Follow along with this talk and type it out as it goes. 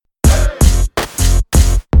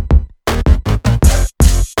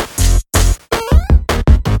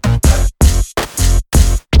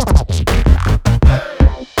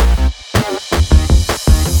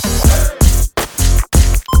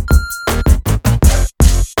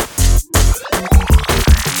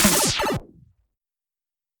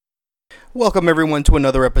Welcome everyone to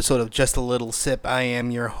another episode of Just a Little Sip. I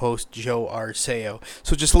am your host, Joe Arceo.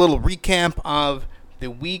 So just a little recap of the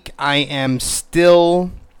week.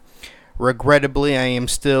 Regrettably, I am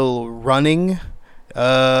still running.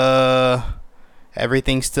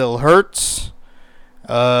 Everything still hurts.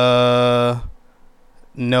 No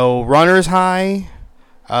runner's high.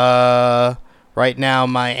 Right now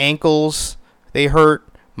my ankles, they hurt.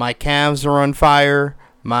 My calves are on fire.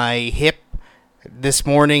 My hip this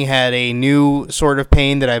morning had a new sort of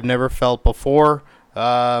pain that I've never felt before.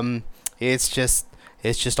 It's just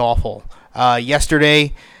awful.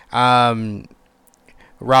 Yesterday, Robin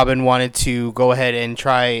wanted to go ahead and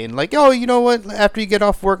try and you know what? After you get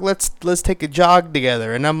off work, let's take a jog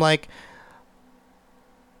together. And I'm like,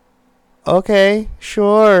 okay,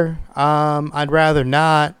 sure. I'd rather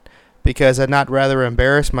not because I'd not rather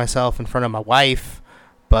embarrass myself in front of my wife.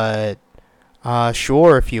 But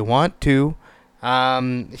sure, if you want to.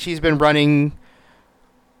 She's been running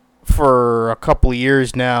for a couple of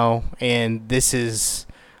years now, and this is,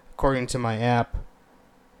 according to my app,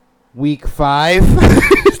 week 5.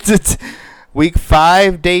 It's week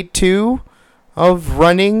 5, day 2 of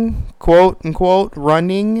running, quote unquote,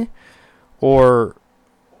 running, or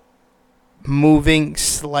moving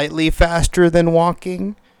slightly faster than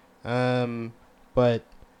walking. But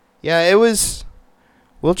yeah,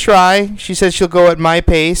 we'll try. She says she'll go at my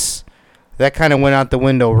pace. That kind of went out the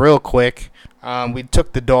window real quick. We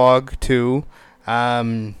took the dog, too.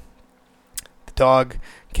 The dog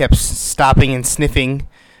kept stopping and sniffing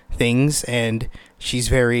things, and she's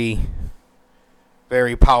very,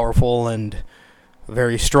 very powerful and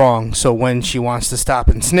very strong. So when she wants to stop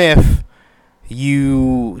and sniff,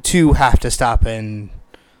 you, too, have to stop and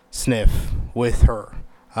sniff with her.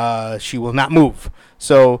 She will not move.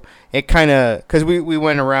 So it kind of, because we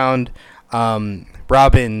went around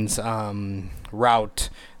Robin's route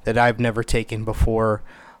that I've never taken before,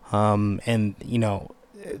 and you know,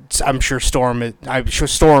 I'm sure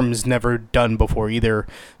Storm's never done before either.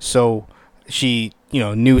 So she,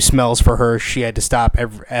 new smells for her. She had to stop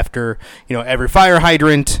after every fire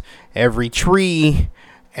hydrant, every tree,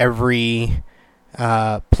 every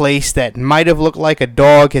place that might have looked like a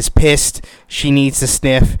dog has pissed. She needs to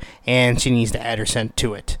sniff, and she needs to add her scent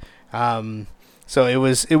to it. So it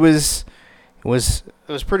was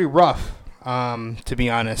pretty rough, to be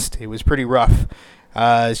honest. It was pretty rough.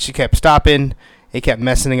 She kept stopping. It kept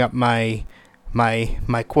messing up my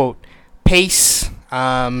quote pace.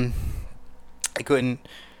 I couldn't.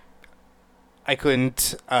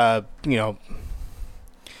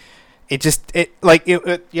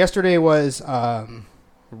 Yesterday was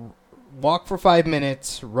walk for 5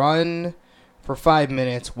 minutes, run for 5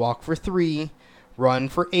 minutes, walk for 3, run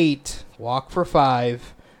for 8, walk for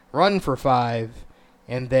 5. Run for 5,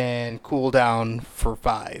 and then cool down for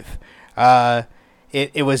 5.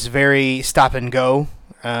 It was very stop and go.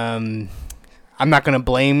 I'm not going to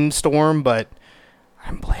blame Storm, but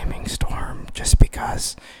I'm blaming Storm just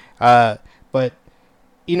because. But,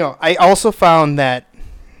 I also found that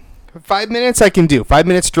 5 minutes I can do. 5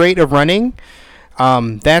 minutes straight of running,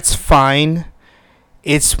 that's fine.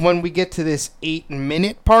 It's when we get to this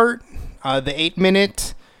 8-minute part, the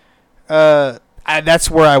 8-minute...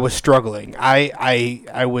 that's where I was struggling.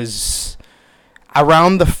 I was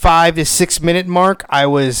around the 5 to 6 minute mark.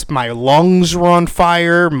 My lungs were on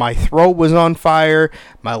fire. My throat was on fire.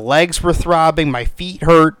 My legs were throbbing. My feet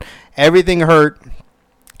hurt. Everything hurt.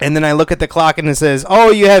 And then I look at the clock and it says, "Oh,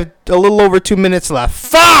 you have a little over 2 minutes left."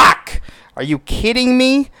 Fuck! Are you kidding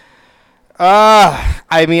me?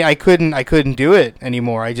 I couldn't do it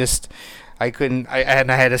anymore. I couldn't. I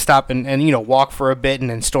had to stop and walk for a bit, and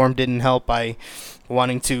then Storm didn't help by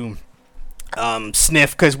wanting to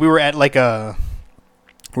sniff because we were at like a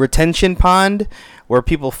retention pond where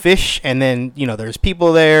people fish, and then there's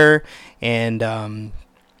people there, and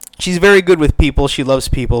she's very good with people. She loves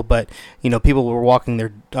people, but people were walking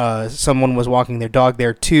their someone was walking their dog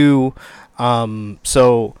there too,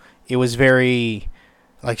 so it was very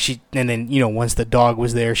and then once the dog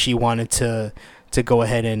was there, she wanted to go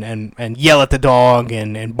ahead and yell at the dog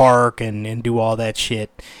and bark and do all that shit.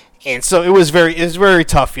 And so it was very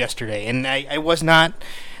tough yesterday. And I was not,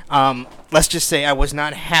 let's just say I was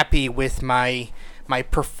not happy with my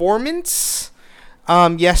performance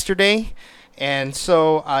yesterday. And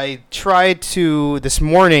so I tried to, this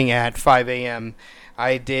morning at 5 a.m.,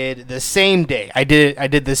 I did the same day. I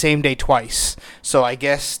did the same day twice. So I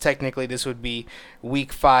guess technically this would be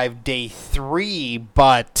week 5, day 3,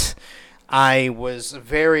 but I was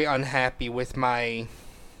very unhappy with my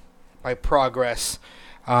progress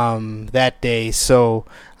that day, so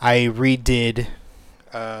I redid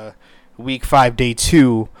week 5, day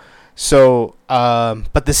 2. So,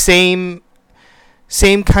 but the same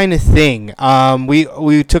kind of thing.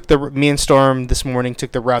 We took me and Storm this morning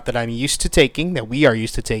took the route that I'm used to taking, that we are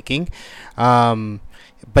used to taking.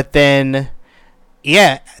 But then,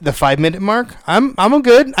 yeah, the 5 minute mark, I'm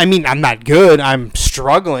good. I mean, I'm not good. I'm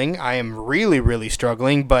struggling. I am really, really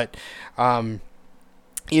struggling. But, I'm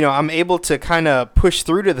able to kind of push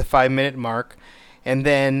through to the 5 minute mark, and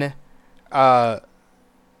then, and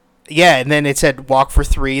then it said walk for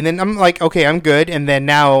 3, and then I'm like, okay, I'm good, and then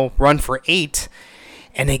now run for 8,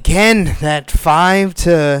 and again that 5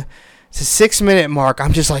 to 6 minute mark,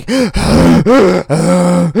 I'm just like,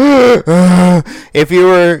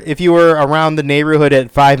 if you were around the neighborhood at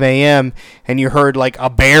 5 a.m. and you heard like a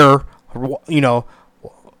bear,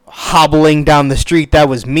 hobbling down the street, that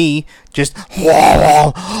was me, just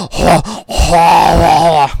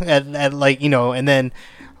and like, and then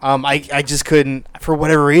I just couldn't, for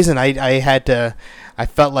whatever reason, I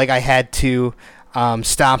felt like I had to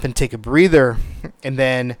stop and take a breather, and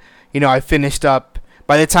then I finished up.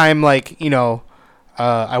 By the time I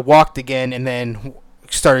walked again and then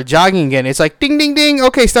started jogging again, it's like ding ding ding,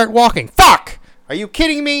 okay, start walking. Fuck, are you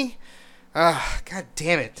kidding me? God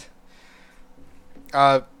damn it.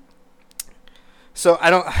 So I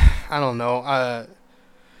don't know.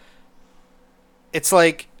 It's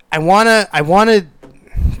like I wanna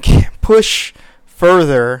push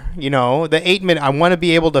further. The 8 minute. I want to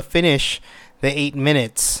be able to finish the 8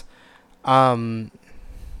 minutes. Because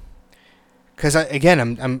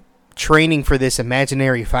again, I'm training for this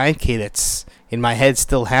imaginary 5K that's in my head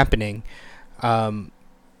still happening. And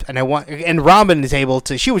Robin is able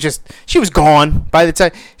to. She was gone by the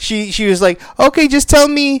time she was like, okay, just tell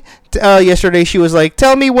me. Yesterday she was like,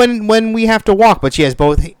 tell me when we have to walk, but she has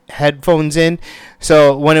both headphones in,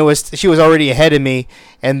 so she was already ahead of me,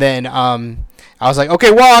 and then I was like,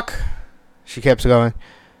 okay, walk. She keeps going,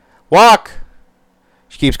 walk.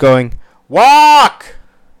 She keeps going, walk.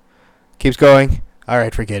 Keeps going. All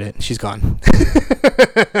right, forget it. She's gone.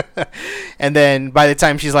 And then by the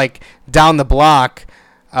time she's like down the block,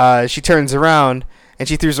 she turns around and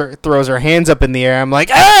she throws her hands up in the air. I'm like,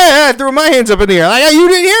 I threw my hands up in the air. Like, you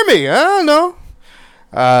didn't hear me. I don't know.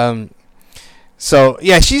 So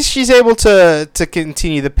yeah, she's able to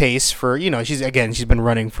continue the pace for, she's been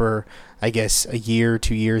running for, I guess, a year,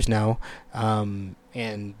 2 years now.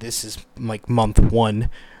 And this is like month 1.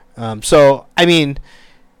 So I mean,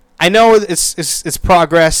 I know it's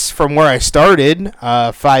progress from where I started,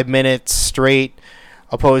 5 minutes straight,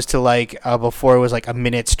 opposed to like before it was like a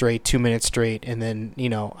minute straight, 2 minutes straight, and then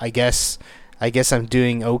I guess I'm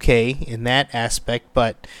doing okay in that aspect,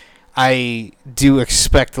 but I do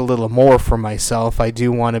expect a little more from myself. I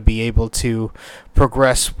do want to be able to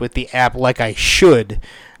progress with the app like I should,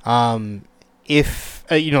 if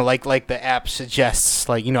like the app suggests,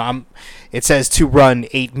 like it says to run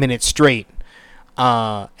 8 minutes straight.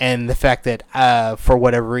 And the fact that for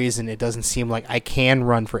whatever reason it doesn't seem like I can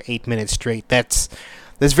run for 8 minutes straight, that's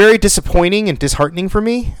very disappointing and disheartening for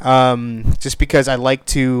me. Just because I like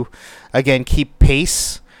to, again, keep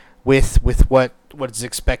pace with what is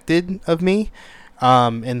expected of me,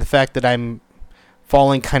 and the fact that I'm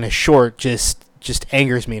falling kind of short just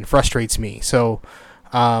angers me and frustrates me. So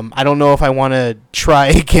I don't know if I want to try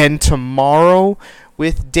again tomorrow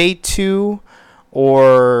with day 2,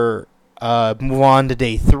 or move on to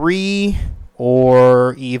day 3,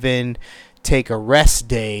 or even take a rest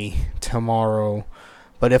day tomorrow.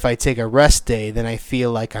 But if I take a rest day, then I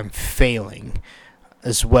feel like I'm failing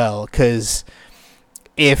as well. Because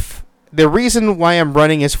if the reason why I'm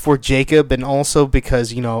running is for Jacob, and also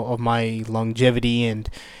because of my longevity, and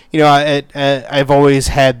I've always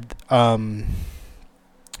had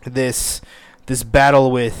this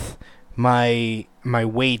battle with my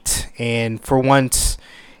weight, and for once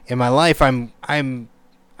in my life, I'm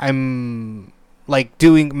like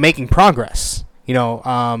making progress.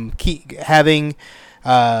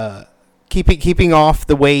 Keeping off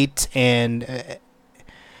the weight, and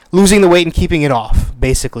losing the weight and keeping it off,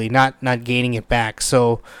 basically, not gaining it back.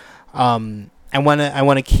 So I want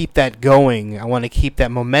to keep that going. I want to keep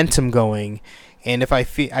that momentum going. And if I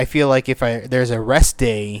feel like if there's a rest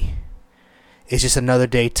day, it's just another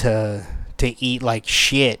day to eat like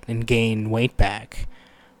shit and gain weight back.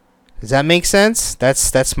 Does that make sense?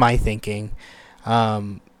 That's my thinking.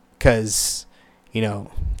 'Cause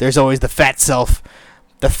there's always the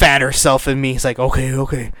fatter self in me. It's like,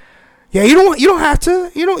 okay. Yeah, you don't have to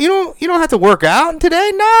work out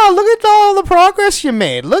today. No, look at all the progress you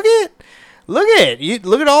made. Look at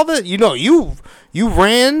all the you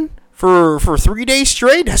ran for 3 days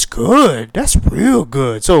straight. That's good. That's real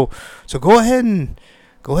good. So go ahead and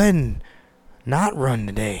not run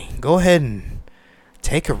today. Go ahead and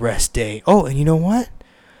take a rest day. Oh, and you know what?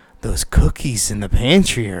 Those cookies in the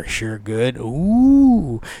pantry are sure good.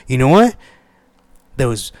 Ooh. You know what?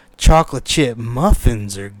 Those chocolate chip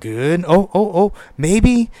muffins are good. Oh.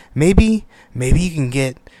 Maybe you can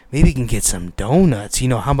get some donuts. You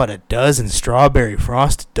know, how about a dozen strawberry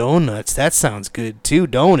frosted donuts? That sounds good too,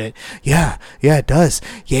 don't it? Yeah, it does.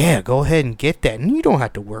 Yeah, go ahead and get that. And you don't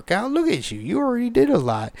have to work out. Look at you. You already did a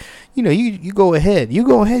lot. You know, you go ahead. You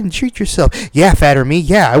go ahead and treat yourself. Yeah, fatter me.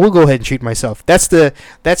 Yeah, I will go ahead and treat myself. That's the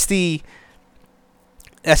the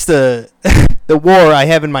war I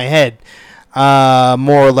have in my head,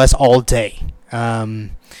 more or less all day.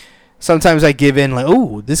 Sometimes I give in, like,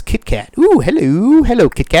 oh, this Kit Kat. Ooh, hello,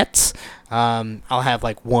 Kit Kats. I'll have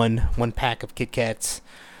like one pack of Kit Kats.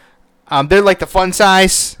 They're like the fun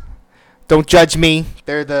size. Don't judge me.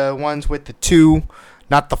 They're the ones with the 2,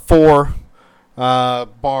 not the 4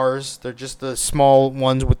 bars. They're just the small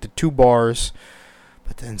ones with the 2 bars.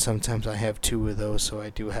 But then sometimes I have 2 of those, so I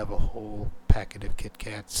do have a whole packet of Kit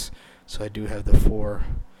Kats. So I do have the 4.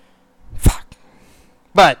 Fuck.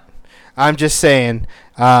 But I'm just saying,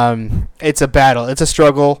 it's a battle. It's a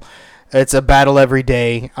struggle. It's a battle every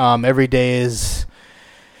day. Every day is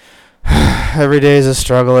a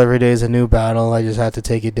struggle. Every day is a new battle. I just have to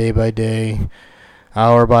take it day by day,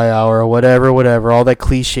 hour by hour, whatever. All that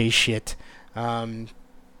cliche shit.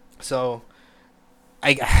 So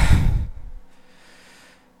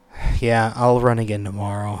yeah, I'll run again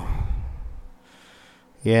tomorrow.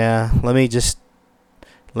 Yeah, let me just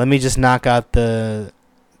knock out the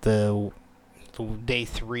day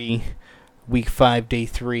 3, week 5, day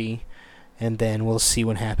 3, and then we'll see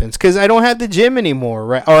what happens. Because I don't have the gym anymore,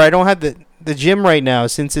 right? Or I don't have the gym right now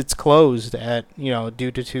since it's closed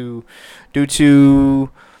due to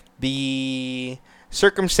the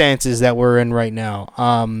circumstances that we're in right now.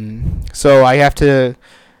 So I have to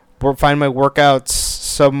find my workouts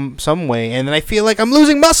some way, and then I feel like I'm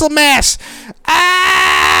losing muscle mass.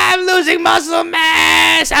 I'm losing muscle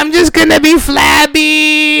mass. I'm just gonna be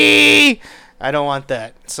flabby. I don't want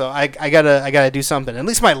that. So I gotta do something. At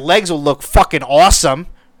least my legs will look fucking awesome,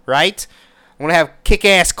 right? I'm gonna have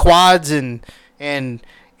kick-ass quads and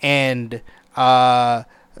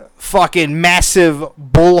fucking massive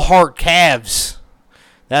bull heart calves.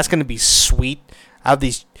 That's gonna be sweet. I have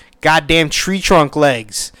these goddamn tree trunk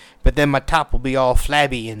legs, but then my top will be all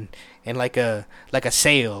flabby and like a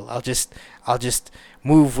sail. I'll just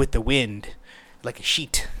move with the wind like a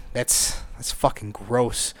sheet. That's fucking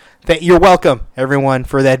gross. You're welcome, everyone,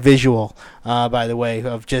 for that visual, by the way,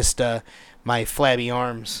 of just my flabby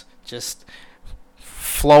arms just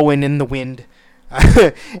flowing in the wind.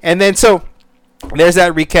 And then, so, there's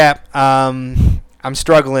that recap. I'm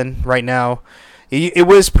struggling right now. It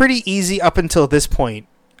was pretty easy up until this point.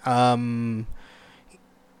 I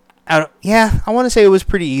want to say it was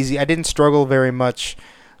pretty easy. I didn't struggle very much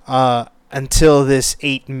until this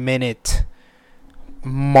 8-minute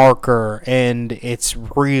marker, and it's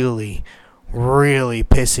really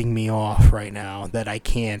pissing me off right now that I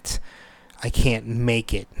can't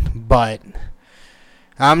make it. But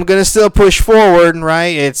I'm gonna still push forward,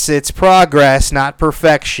 right? It's progress, not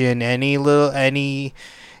perfection. Any little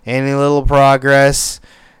progress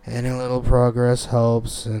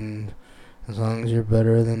helps, and as long as you're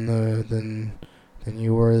better than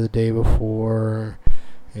you were the day before,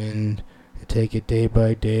 and take it day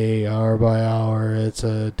by day, hour by hour. It's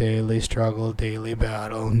a daily struggle, daily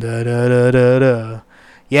battle. Da da da da da.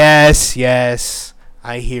 Yes.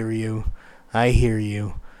 I hear you. I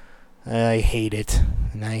hate it,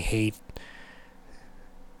 and I hate.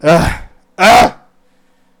 I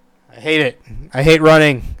hate it. I hate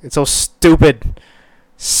running. It's so stupid.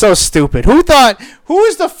 So stupid. Who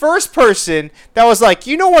was the first person that was like,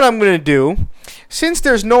 you know what I'm gonna do? Since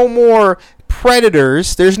there's no more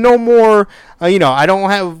predators, there's no more we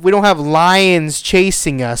don't have lions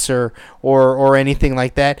chasing us or anything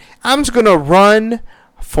like that. I'm just gonna run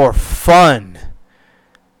for fun.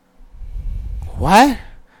 What?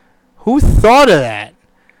 Who thought of that?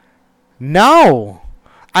 No.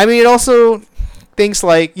 I mean, it also thinks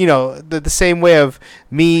like, the same way of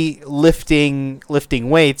me lifting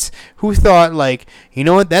weights. Who thought like, you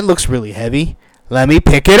know what, that looks really heavy, let me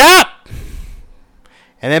pick it up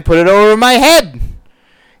and then put it over my head,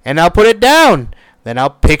 and I'll put it down, then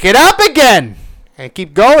I'll pick it up again and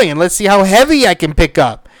keep going, and let's see how heavy I can pick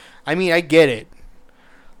up. I mean, I get it.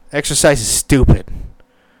 Exercise is stupid.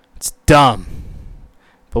 It's dumb.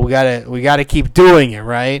 But we gotta keep doing it,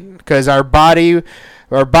 right? Because our bodies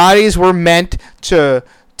were meant to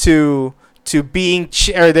being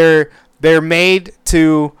they're made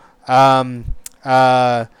to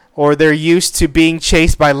or they're used to being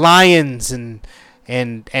chased by lions and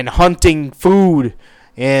hunting food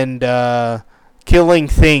and killing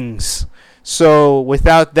things. So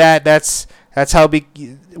without that, that's how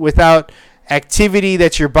without activity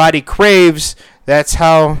that your body craves, that's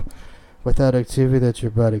how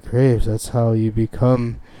you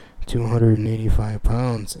become 285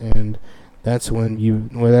 pounds, and that's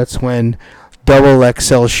when double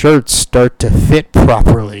XL shirts start to fit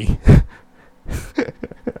properly.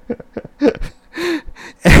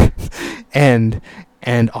 and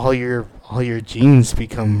all your jeans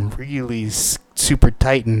become really super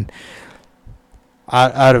tight, and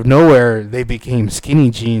out of nowhere they became skinny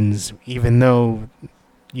jeans, even though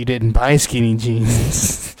you didn't buy skinny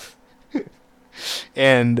jeans.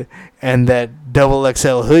 and that double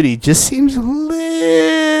XL hoodie just seems a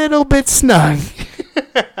little bit snug.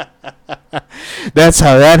 That's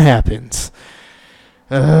how that happens.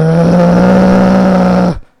 God.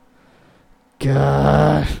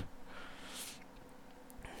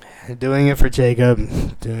 Doing it for Jacob.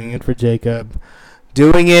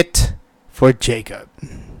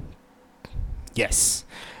 Yes.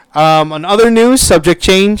 On other news, subject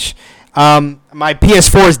change. My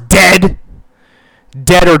PS4 is dead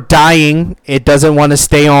or dying. It doesn't want to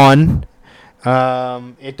stay on.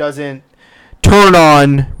 It doesn't turn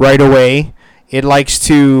on right away. It likes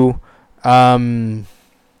to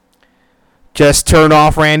just turn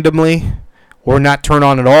off randomly or not turn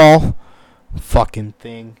on at all. Fucking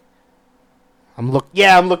thing. I'm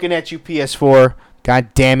looking at you, PS4.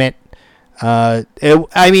 God damn it. I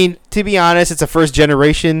mean, to be honest, it's a first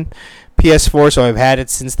generation PS4, so I've had it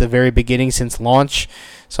since the very beginning, since launch.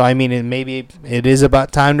 So I mean, maybe it is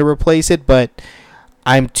about time to replace it, but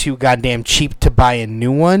I'm too goddamn cheap to buy a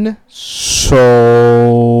new one. So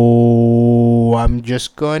I'm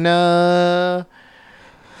just gonna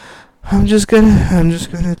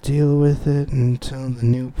deal with it until the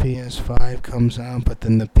new PS5 comes out. But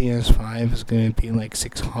then the PS5 is gonna be like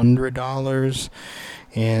 $600,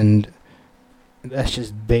 and that's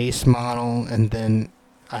just base model, and then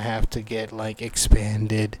I have to get like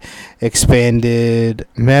expanded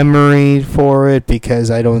memory for it, because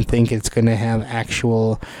I don't think it's gonna have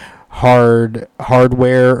actual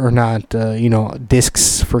hardware or not,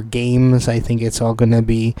 discs for games. I think it's all gonna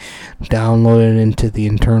be downloaded into the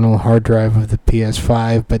internal hard drive of the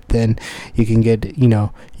PS5. But then you can get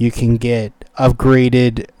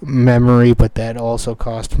upgraded memory, but that also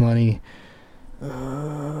costs money.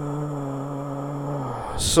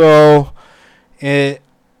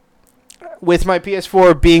 With my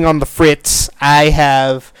PS4 being on the fritz, I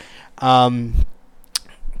have come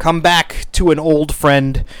back to an old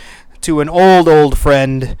friend, the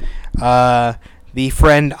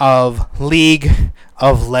friend of League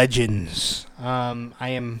of Legends.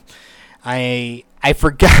 I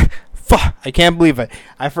forgot. I can't believe it.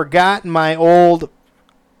 I forgot my old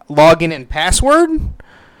login and password.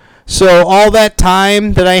 So all that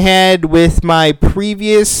time that I had with my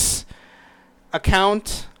previous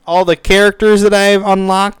account, all the characters that I've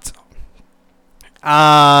unlocked,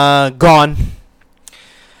 gone.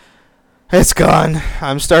 It's gone.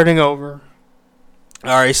 I'm starting over.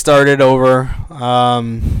 I already started over.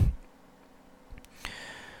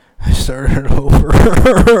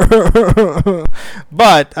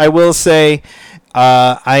 But I will say,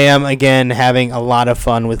 I am again having a lot of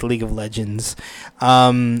fun with League of Legends.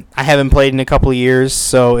 I haven't played in a couple of years,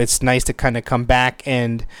 so it's nice to kind of come back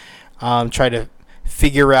and try to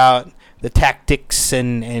figure out the tactics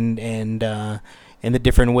and the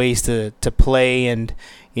different ways to play. And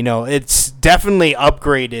it's definitely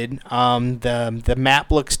upgraded. The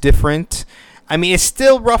map looks different. I mean, it's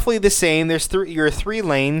still roughly the same. There's your three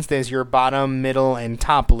lanes. There's your bottom, middle, and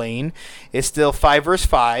top lane. It's still 5 versus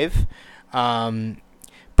 5.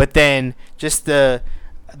 But then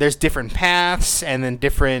there's different paths, and then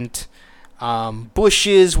different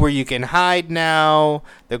bushes where you can hide now.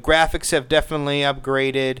 The graphics have definitely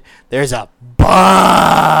upgraded. There's a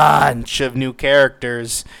bunch of new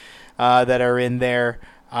characters that are in there.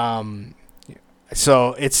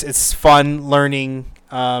 So it's fun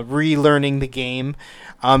relearning the game.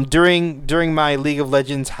 During my League of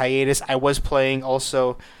Legends hiatus, I was playing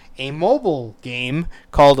also a mobile game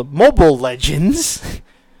called Mobile Legends.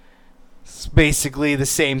 It's basically the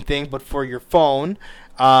same thing, but for your phone.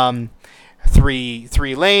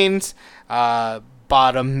 Three lanes,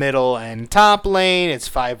 bottom, middle, and top lane. It's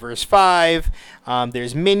 5 versus 5.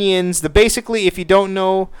 There's minions. Basically, if you don't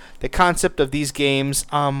know the concept of these games,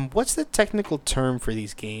 what's the technical term for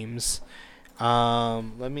these games?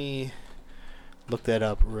 Let me look that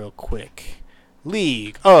up real quick.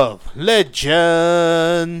 League of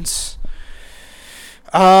Legends.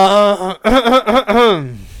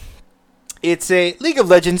 It's a League of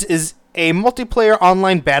Legends is a multiplayer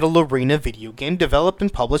online battle arena video game developed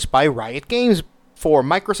and published by Riot Games for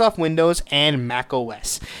Microsoft Windows and Mac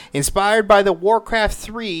OS. Inspired by the Warcraft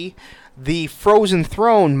 3 the Frozen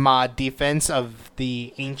Throne mod defense of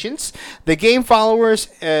the ancients. The game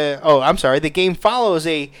The game follows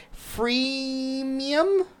a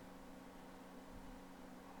freemium.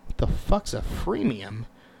 What the fuck's a freemium?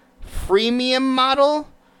 Freemium model,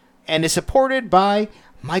 and is supported by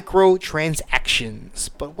microtransactions.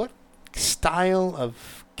 But what style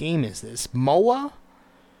of game is this? MOBA.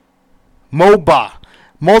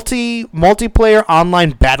 Multiplayer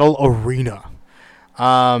online battle arena.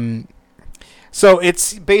 So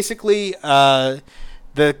it's basically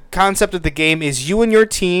the concept of the game is you and your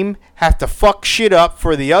team have to fuck shit up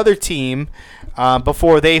for the other team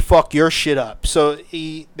before they fuck your shit up. So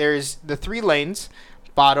there's the 3 lanes: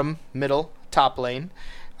 bottom, middle, top lane,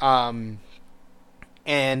 and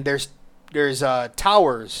there's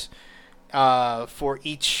towers for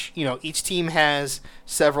each. Each team has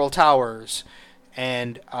several towers,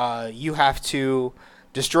 and you have to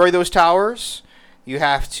destroy those towers. You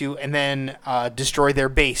have to, and then destroy their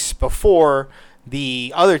base before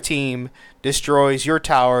the other team destroys your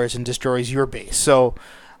towers and destroys your base. So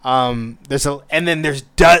there's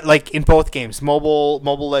like in both games,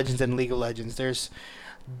 Mobile Legends and League of Legends, there's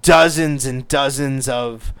dozens and dozens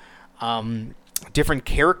of different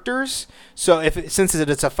characters. So since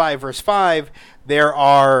it's a 5 versus 5, there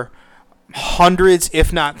are hundreds,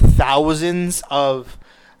 if not thousands, of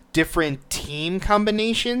different team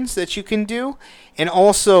combinations that you can do. And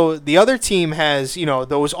also the other team has,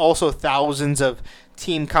 those also thousands of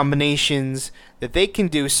team combinations that they can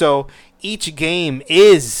do. So each game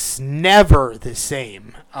is never the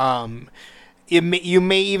same. You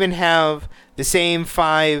may even have the same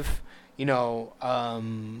 5,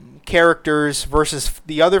 characters versus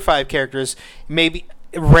the other 5 characters. Maybe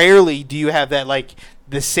rarely do you have that, like,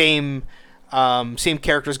 the same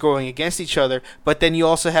characters going against each other, but then you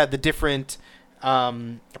also have the different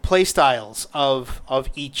play styles of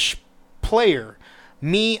each player.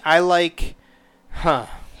 Me, I like,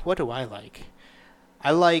 what do I like?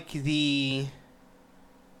 I like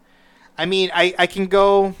I can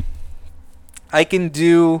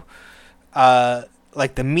do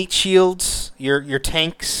like the meat shields, your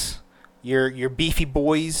tanks, your beefy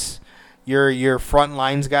boys, your front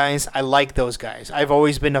lines guys. I like those guys. I've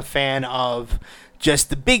always been a fan of just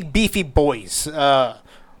the big beefy boys,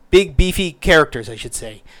 big beefy characters, I should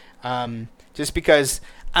say. Just because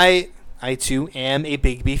I too am a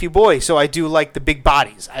big beefy boy, so I do like the big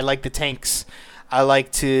bodies. I like the tanks. I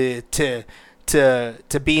like to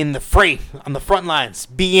be in the fray on the front lines,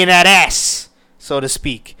 being that ass, so to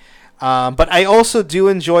speak. But I also do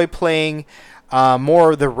enjoy playing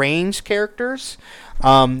more of the ranged characters.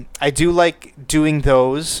 I do like doing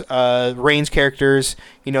those range characters,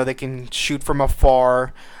 that can shoot from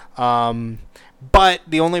afar. But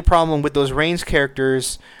the only problem with those range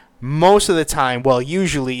characters, most of the time, well,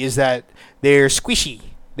 usually, is that they're squishy.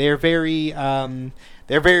 They're very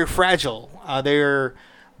fragile. They're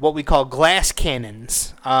what we call glass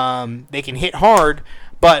cannons. They can hit hard,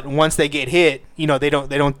 but once they get hit, they're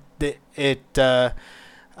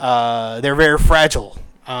very fragile.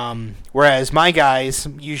 Whereas my guys,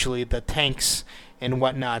 usually the tanks and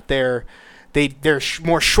whatnot, they're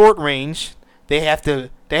more short range. They have to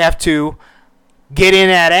get in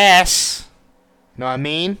that ass. Know what I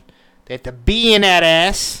mean? They have to be in that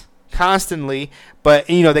ass constantly, but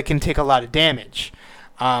they can take a lot of damage.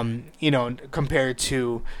 Compared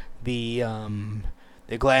to the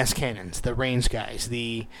glass cannons, the range guys,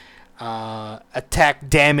 the attack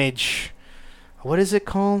damage. What is it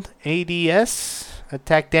called? ADS?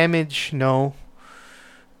 Attack damage? No.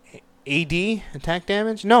 AD? Attack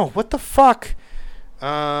damage? No. What the fuck?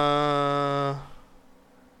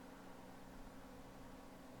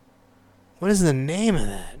 What is the name of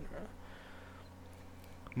that?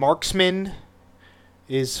 Marksman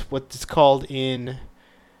is what it's called in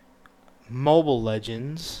Mobile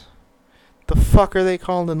Legends. The fuck are they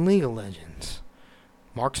called in League of Legends?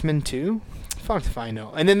 Marksman 2? Fuck if I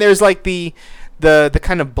know. And then there's like the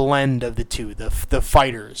kind of blend of the two, the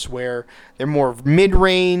fighters, where they're more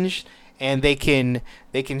mid-range and they can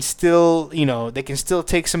still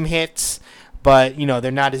take some hits, but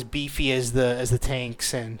they're not as beefy as the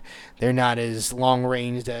tanks, and they're not as long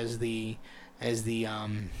ranged as the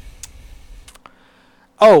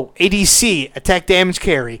ADC, attack damage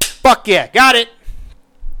carry. Fuck yeah, got it.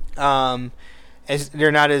 As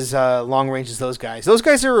they're not as long range as those guys. Those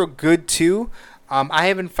guys are good too. I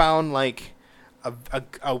haven't found like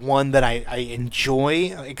a one that I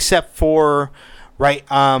enjoy, except for right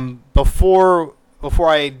before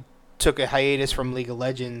I took a hiatus from League of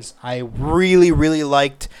Legends. I really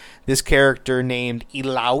liked this character named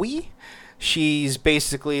Illaoi. She's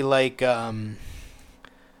basically like a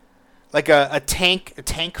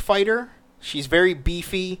tank fighter. She's very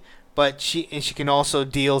beefy, but she can also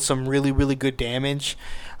deal some really good damage.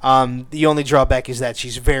 The only drawback is that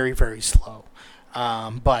she's very slow.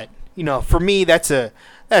 But for me, that's a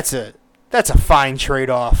fine trade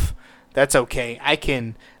off. That's okay. I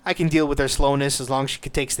can deal with her slowness as long as she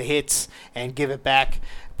takes the hits and give it back.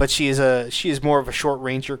 But she is more of a short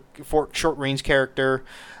range character.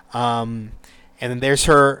 And then there's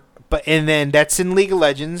her. And then that's in League of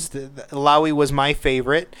Legends. The Illaoi was my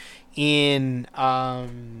favorite. In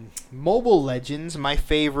Mobile Legends, my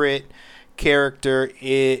favorite character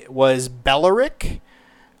was Beleric.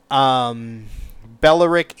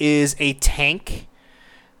 Beleric is a tank.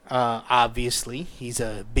 Obviously, he's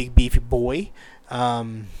a big beefy boy.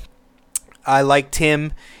 I liked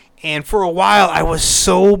him, and for a while, I was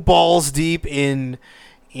so balls deep in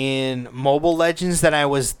Mobile Legends that I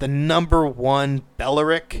was the number one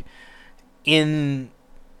Beleric in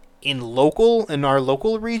our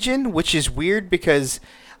local region, which is weird because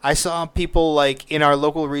I saw people like in our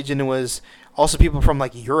local region. It was also people from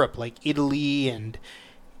like Europe, like Italy and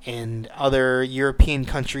other European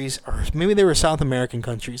countries, or maybe they were South American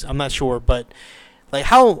countries. I'm not sure, but like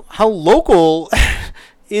how local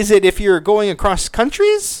is it if you're going across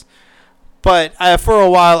countries? But for a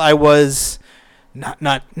while I was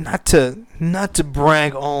not to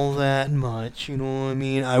brag all that much, you know what I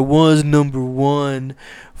mean? I was number one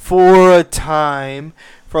for a time,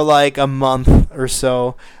 for like a month or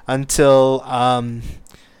so, until I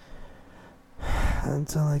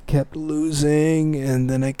kept losing, and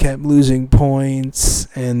then I kept losing points,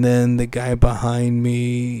 and then the guy behind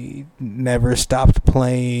me never stopped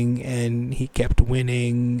playing, and he kept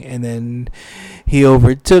winning, and then he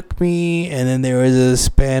overtook me, and then there was a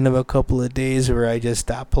span of a couple of days where I just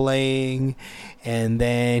stopped playing, and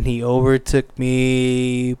then he overtook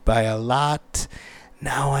me by a lot.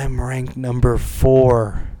 Now I'm ranked number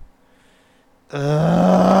 4.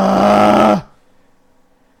 I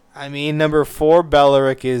mean, number 4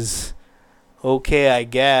 Beleric is okay, I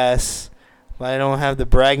guess, but I don't have the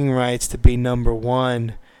bragging rights to be number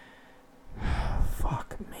 1.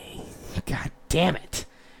 Fuck me. God damn it.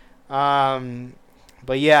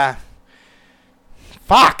 But yeah.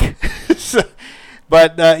 Fuck. So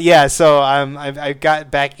I've got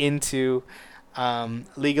back into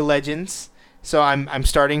League of Legends. So I'm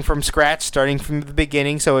starting from scratch, starting from the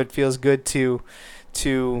beginning. So it feels good to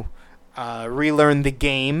relearn the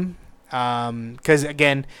game. Because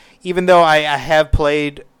again, even though I have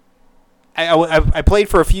played, I played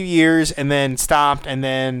for a few years and then stopped, and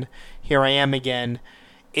then here I am again.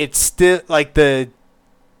 It's still like the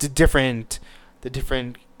different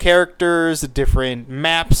characters, the different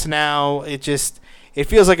maps now. It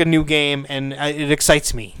feels like a new game, and it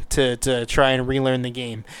excites me to try and relearn the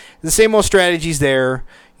game. The same old strategies there.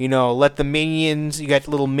 Let the minions, you got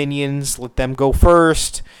little minions, let them go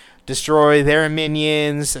first, destroy their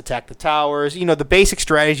minions, attack the towers. The basic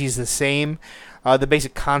strategy is the same. The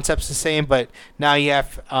basic concept's the same, but now you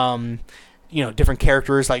have, different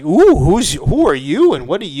characters like, who are you and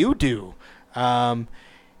what do you do? And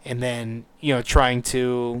then, trying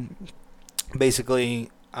to basically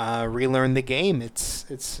relearn the game.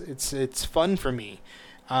 It's fun for me.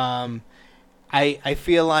 I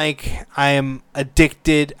feel like I am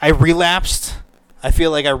addicted. I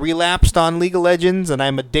feel like I relapsed on League of Legends, and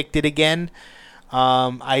I'm addicted again.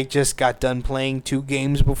 I just got done playing 2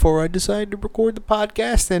 games before I decided to record the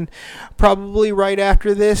podcast, and probably right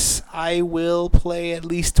after this, I will play at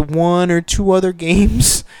least 1 or 2 other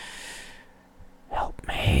games. Help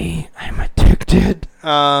me, I'm addicted.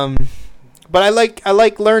 But I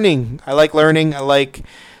like learning. I like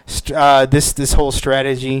this whole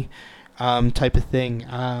strategy type of thing.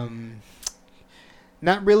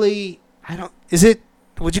 Not really.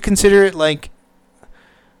 Would you consider it like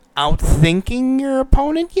outthinking your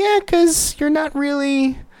opponent? Yeah, because you're not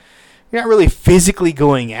really physically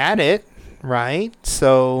going at it, right?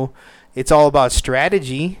 So it's all about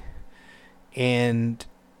strategy, and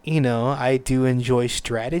I do enjoy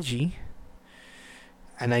strategy,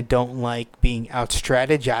 and I don't like being out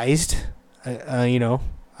strategized. I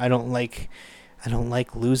don't like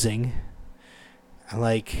losing. I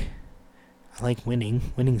like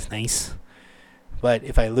winning. Winning's nice. But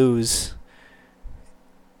if I lose,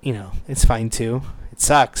 it's fine too. It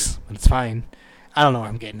sucks, but it's fine. I don't know where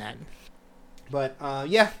I'm getting at. But,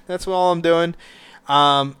 yeah, that's all I'm doing.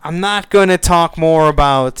 I'm not going to talk more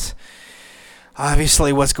about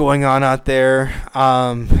obviously what's going on out there.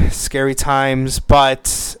 Scary times,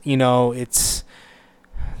 but it's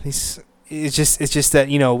just that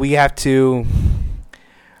we have to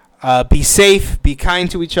be safe, be kind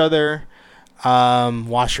to each other,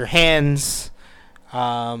 wash your hands,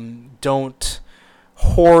 don't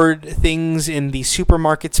hoard things in the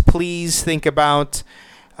supermarkets. Please think about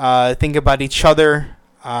each other.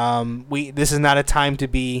 This is not a time to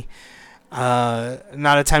be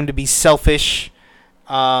selfish.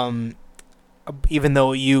 Even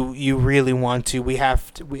though you really want to,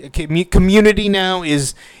 community now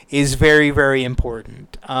is very, very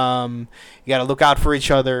important. You got to look out for each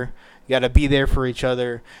other. You got to be there for each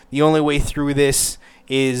other. The only way through this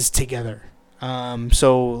is together.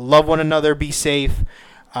 So love one another, be safe,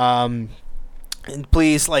 and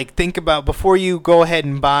please think about before you go ahead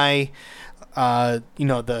and buy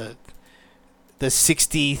the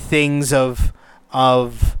 60 things of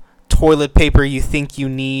toilet paper you think you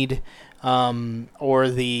need, or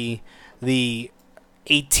the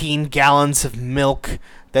 18 gallons of milk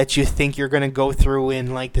that you think you're going to go through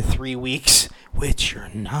in the 3 weeks, which you're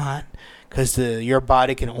not, because your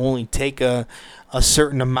body can only take a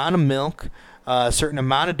certain amount of milk, a certain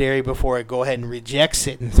amount of dairy before it go ahead and rejects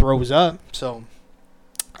it and throws up. So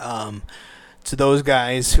to those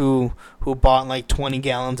guys who bought 20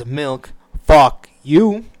 gallons of milk, fuck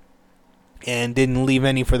you, and didn't leave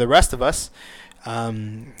any for the rest of us.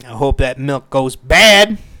 I hope that milk goes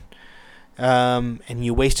bad, and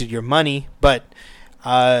you wasted your money. But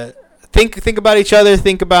think about each other.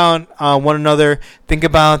 Think about one another. Think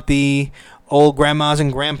about the old grandmas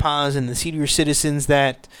and grandpas and the senior citizens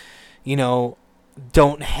that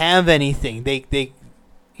don't have anything. They think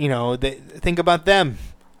about them,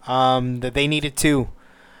 that they need it too.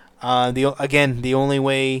 The only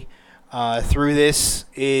way through this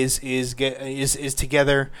is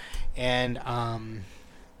together, and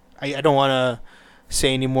I don't want to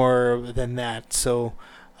say any more than that. So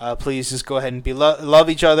please just go ahead and love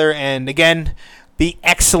each other, and again, be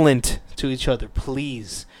excellent to each other,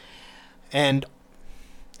 please. And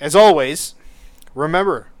as always,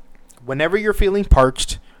 remember, whenever you're feeling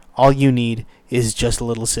parched, all you need is just a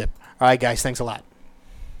little sip. All right, guys, thanks a lot.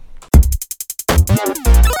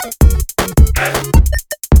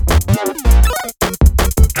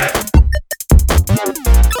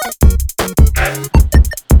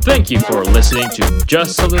 Thank you for listening to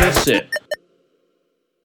Just a Little Sip.